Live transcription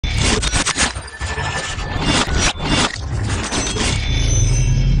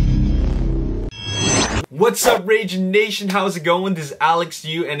What's up, Ragin Nation? How's it going? This is Alex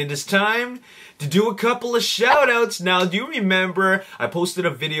U, and it is time to do a couple of shoutouts. Now, do you remember I posted a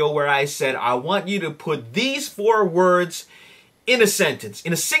video where I said I want you to put these 4 words in a sentence,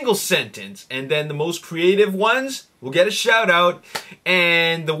 in a single sentence, and then the most creative ones will get a shout out.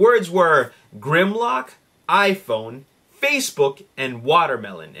 And the words were Grimlock, iPhone, Facebook, and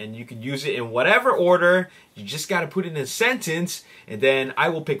watermelon. And you can use it in whatever order. You just got to put it in a sentence, and then I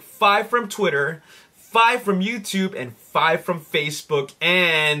will pick 5 from Twitter, 5 from YouTube, and 5 from Facebook.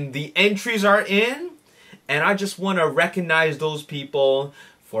 And the entries are in, and I just want to recognize those people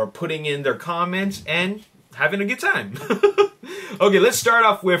for putting in their comments and having a good time. Okay, let's start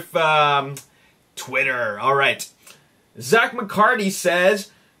off with Twitter. All right. Zach McCarty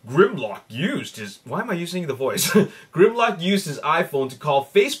says, Grimlock used his... Why am I using the voice? Grimlock used his iPhone to call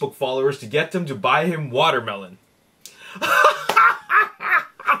Facebook followers to get them to buy him watermelon.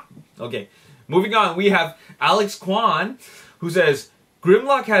 Okay, moving on. We have Alex Kwan, who says,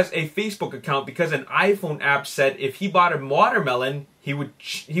 Grimlock has a Facebook account because an iPhone app said if he bought him watermelon, he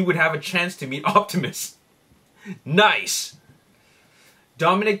would have a chance to meet Optimus. Nice.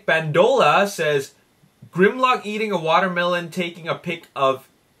 Dominic Bandola says, Grimlock eating a watermelon, taking a pic of...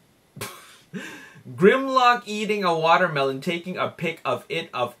 Grimlock eating a watermelon, taking a pic of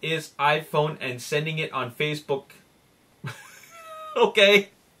his iPhone and sending it on Facebook. Okay.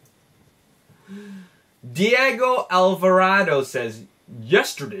 Diego Alvarado says,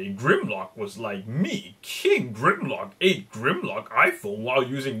 yesterday Grimlock was like me. King Grimlock ate Grimlock iPhone while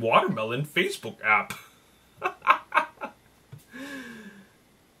using watermelon Facebook app.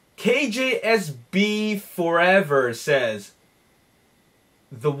 KJSB Forever says,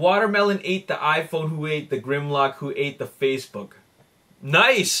 the watermelon ate the iPhone, who ate the Grimlock, who ate the Facebook.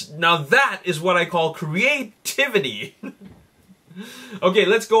 Nice! Now that is what I call creativity. Okay,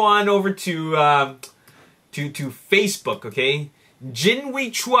 let's go on over to Facebook, okay?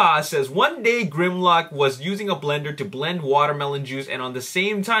 Jinwei Chua says, one day Grimlock was using a blender to blend watermelon juice, and on the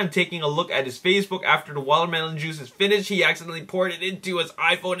same time taking a look at his Facebook after the watermelon juice is finished, he accidentally poured it into his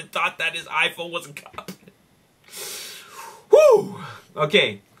iPhone and thought that his iPhone was a cup. Woo!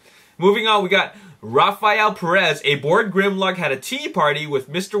 Okay, moving on, we got Rafael Perez. A bored Grimlock had a tea party with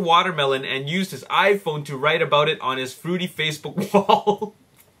Mr. Watermelon and used his iPhone to write about it on his fruity Facebook wall.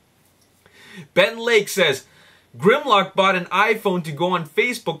 Ben Lake says, Grimlock bought an iPhone to go on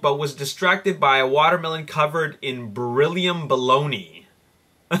Facebook but was distracted by a watermelon covered in beryllium baloney.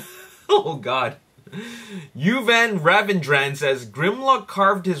 Oh God. Yuvan Ravindran says, Grimlock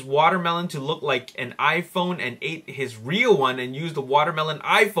carved his watermelon to look like an iPhone and ate his real one and used the watermelon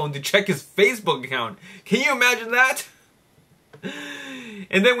iPhone to check his Facebook account. Can you imagine that?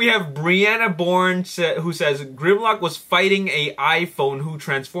 And then we have Brianna Bourne who says, Grimlock was fighting a iPhone who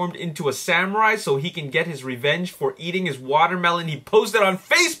transformed into a samurai so he can get his revenge for eating his watermelon he posted on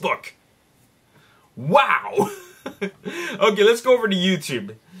Facebook. Wow. Okay, let's go over to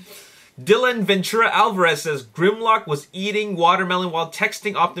YouTube. Dylan Ventura Alvarez says, Grimlock was eating watermelon while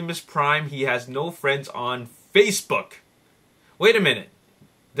texting Optimus Prime he has no friends on Facebook. Wait a minute.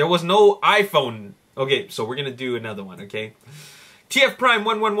 There was no iPhone. Okay, so we're going to do another one, okay? TF Prime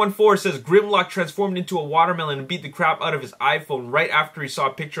 1114 says, Grimlock transformed into a watermelon and beat the crap out of his iPhone right after he saw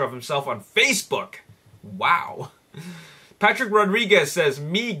a picture of himself on Facebook. Wow. Patrick Rodriguez says,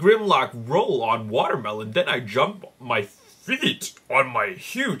 me, Grimlock, roll on watermelon, then I jump my feet on my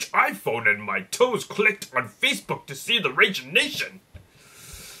huge iPhone and my toes clicked on Facebook to see the Ragin Nation.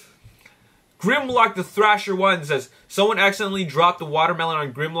 Grimlock the Thrasher 1 says, someone accidentally dropped the watermelon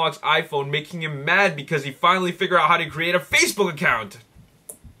on Grimlock's iPhone, making him mad because he finally figured out how to create a Facebook account.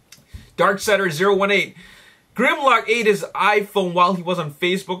 Darksetter018, Grimlock ate his iPhone while he was on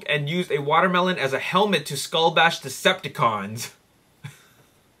Facebook and used a watermelon as a helmet to skull bash Decepticons.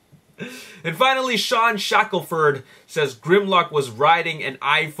 And finally, Sean Shackelford says Grimlock was riding an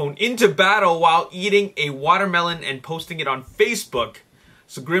iPhone into battle while eating a watermelon and posting it on Facebook.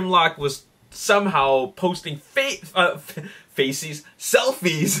 So Grimlock was somehow posting selfies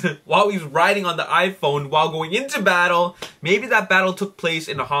while he was riding on the iPhone while going into battle. Maybe that battle took place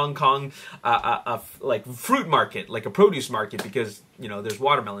in a Hong Kong like fruit market, like a produce market, because, you know, there's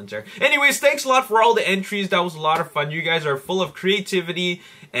watermelons there. Anyways, thanks a lot for all the entries. That was a lot of fun. You guys are full of creativity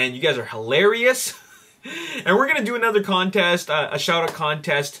and you guys are hilarious. And we're gonna do another contest, a shout out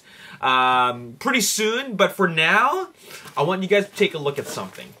contest pretty soon. But for now, I want you guys to take a look at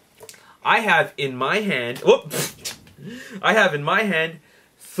something. I have in my hand,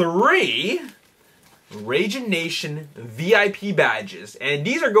 3 Ragin Nation VIP badges. And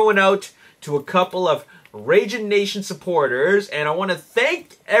these are going out to a couple of Ragin Nation supporters, and I want to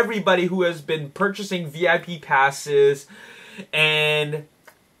thank everybody who has been purchasing VIP passes, and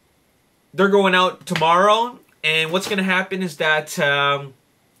they're going out tomorrow. And what's going to happen is that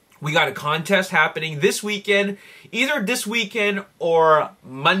we got a contest happening this weekend, either this weekend or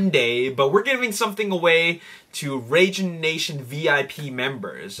Monday, but we're giving something away to Ragin Nation VIP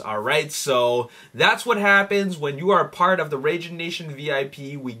members, alright? So that's what happens when you are a part of the Ragin Nation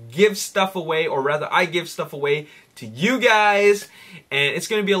VIP. We give stuff away, or rather I give stuff away to you guys, and it's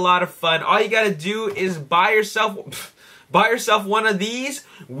going to be a lot of fun. All you got to do is buy yourself one of these,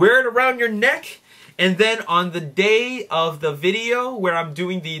 wear it around your neck, and then on the day of the video where I'm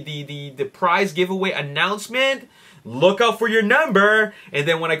doing the prize giveaway announcement, look out for your number. And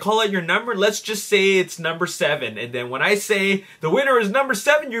then when I call out your number, let's just say it's number 7. And then when I say the winner is number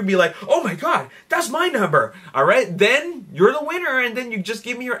 7, you'll be like, oh my god, that's my number. Alright, then you're the winner, and then you just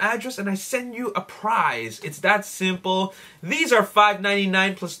give me your address and I send you a prize. It's that simple. These are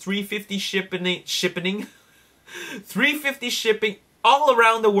 $5.99 plus $3.50 shipping. $3.50 shipping all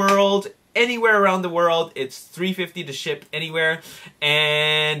around the world. Anywhere around the world, it's $3.50 to ship anywhere.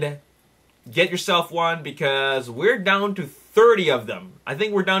 And get yourself one, because we're down to 30 of them. I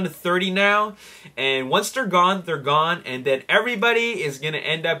think we're down to 30 now. And once they're gone, they're gone. And then everybody is gonna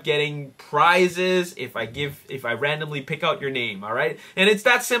end up getting prizes if I randomly pick out your name, alright? And it's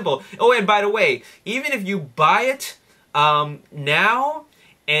that simple. Oh, and by the way, even if you buy it now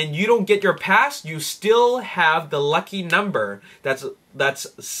and you don't get your pass, you still have the lucky number. That's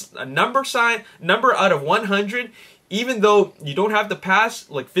a number out of 100. Even though you don't have the pass,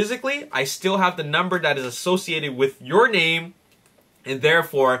 like physically, I still have the number that is associated with your name. And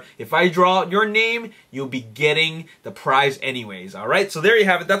therefore, if I draw out your name, you'll be getting the prize anyways. Alright, so there you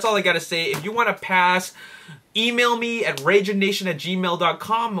have it. That's all I gotta say. If you want to pass, email me at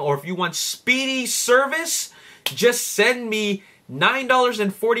raginnation@gmail.com. Or if you want speedy service, just send me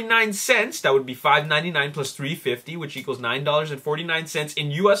 $9.49, that would be $5.99 plus $3.50, which equals $9.49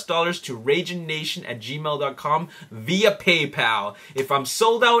 in US dollars to raginnation@gmail.com via PayPal. If I'm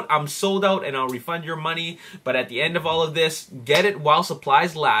sold out, I'm sold out, and I'll refund your money. But at the end of all of this, get it while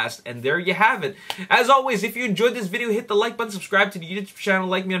supplies last. And there you have it. As always, if you enjoyed this video, hit the like button, subscribe to the YouTube channel,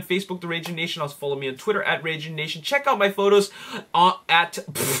 like me on Facebook, The Ragin Nation. Also follow me on Twitter at Ragin Nation. Check out my photos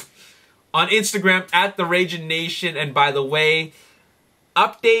on Instagram at The Ragin Nation. And by the way,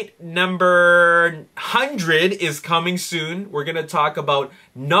 update number 100 is coming soon. We're going to talk about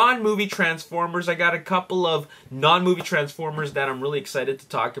non-movie Transformers. I got a couple of non-movie Transformers that I'm really excited to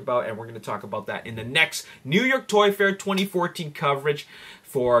talk about, and we're going to talk about that in the next New York Toy Fair 2014 coverage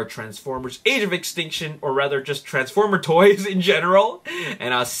for Transformers Age of Extinction, or rather just Transformer toys in general.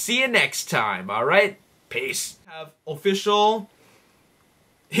 And I'll see you next time. Alright? Peace. Have official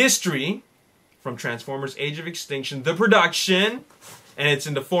history from Transformers Age of Extinction, the production, and it's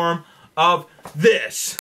in the form of this.